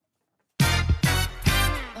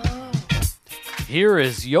Here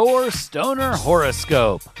is your Stoner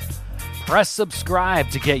Horoscope. Press subscribe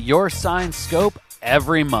to get your sign scope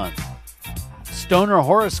every month. Stoner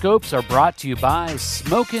Horoscopes are brought to you by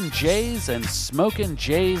Smokin' Jays and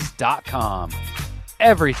SmokinJays.com.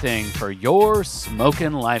 Everything for your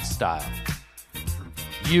smokin' lifestyle.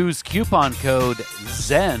 Use coupon code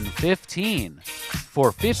ZEN15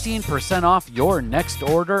 for 15% off your next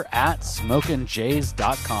order at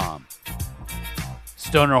SmokinJays.com.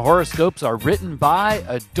 Stoner Horoscopes are written by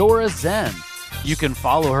Adora Zen. You can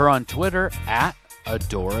follow her on Twitter at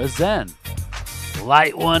Adora Zen.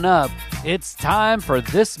 Light one up. It's time for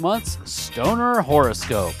this month's Stoner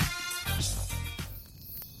Horoscope.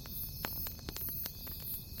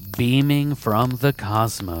 Beaming from the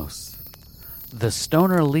cosmos. The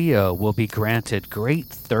Stoner Leo will be granted great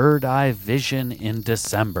third eye vision in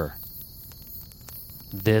December.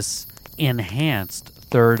 This enhanced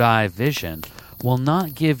third eye vision will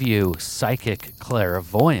not give you psychic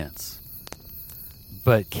clairvoyance,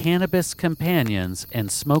 but cannabis companions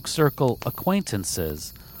and smoke circle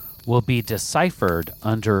acquaintances will be deciphered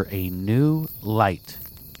under a new light.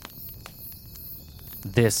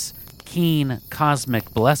 This keen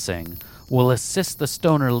cosmic blessing will assist the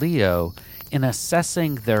Stoner Leo in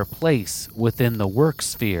assessing their place within the work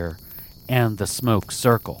sphere and the smoke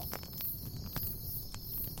circle.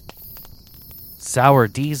 Sour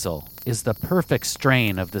Diesel is the perfect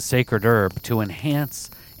strain of the sacred herb to enhance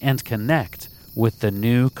and connect with the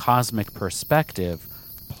new cosmic perspective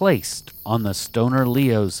placed on the Stoner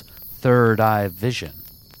Leo's third eye vision.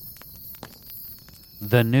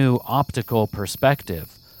 The new optical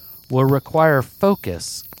perspective will require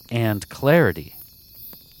focus and clarity.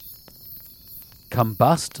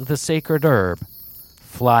 Combust the sacred herb,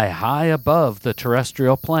 fly high above the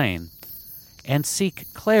terrestrial plane, and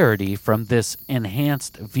seek clarity from this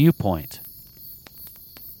enhanced viewpoint.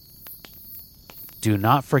 Do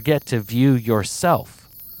not forget to view yourself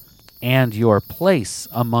and your place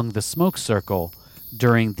among the smoke circle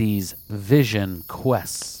during these vision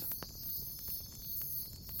quests.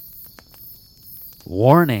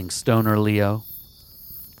 Warning, Stoner Leo.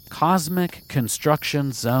 Cosmic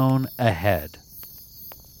construction zone ahead.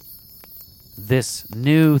 This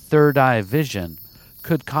new third eye vision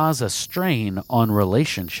could cause a strain on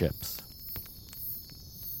relationships.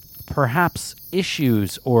 Perhaps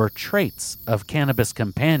issues or traits of cannabis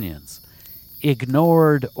companions,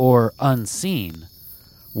 ignored or unseen,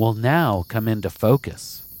 will now come into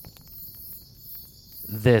focus.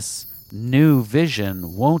 This new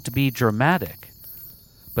vision won't be dramatic,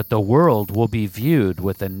 but the world will be viewed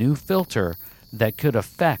with a new filter that could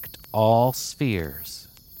affect all spheres.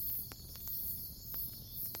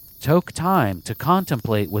 Take time to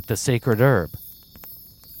contemplate with the sacred herb.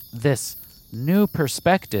 This new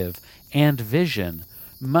perspective and vision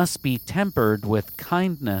must be tempered with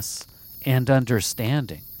kindness and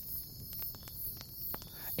understanding.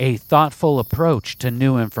 A thoughtful approach to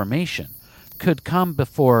new information could come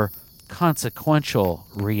before consequential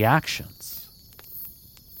reactions.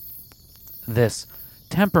 This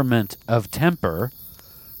temperament of temper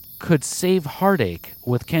could save heartache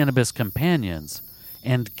with cannabis companions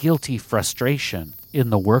and guilty frustration in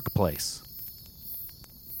the workplace.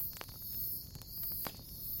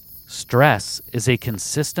 Stress is a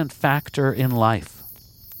consistent factor in life,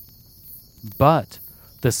 but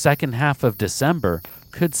the second half of December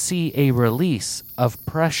could see a release of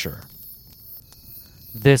pressure.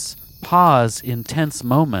 This pause in tense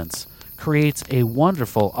moments creates a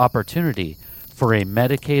wonderful opportunity for a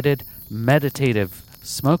meditative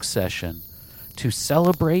smoke session to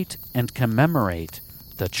celebrate and commemorate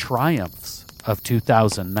the triumphs of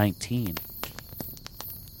 2019.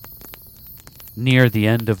 Near the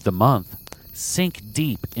end of the month, sink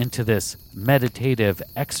deep into this meditative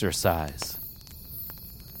exercise.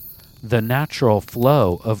 The natural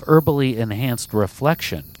flow of herbally enhanced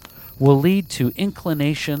reflection will lead to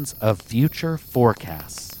inclinations of future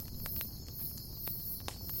forecasts.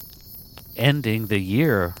 Ending the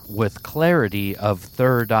year with clarity of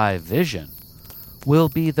third eye vision will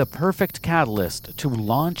be the perfect catalyst to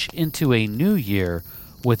launch into a new year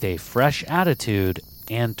with a fresh attitude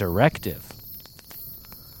and directive.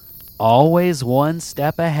 Always one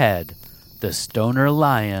step ahead, the Stoner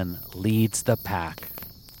Lion leads the pack.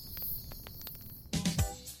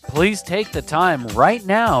 Please take the time right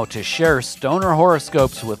now to share Stoner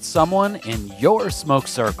Horoscopes with someone in your smoke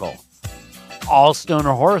circle. All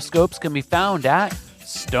Stoner Horoscopes can be found at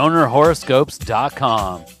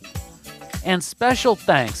stonerhoroscopes.com. And special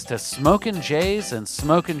thanks to Smokin' Jays and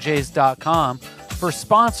SmokinJays.com for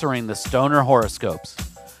sponsoring the Stoner Horoscopes.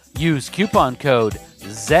 Use coupon code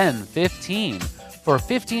ZEN15 for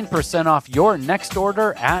 15% off your next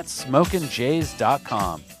order at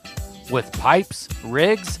smokinjays.com. With pipes,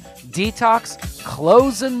 rigs, detox,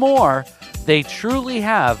 clothes, and more, they truly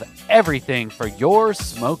have everything for your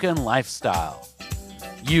smoking lifestyle.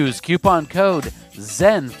 Use coupon code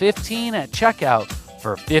ZEN15 at checkout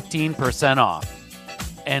for 15% off.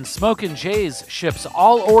 And Smokin' Jays ships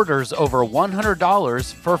all orders over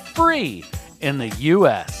 $100 for free in the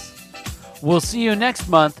U.S. We'll see you next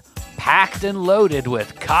month, packed and loaded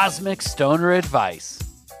with cosmic stoner advice.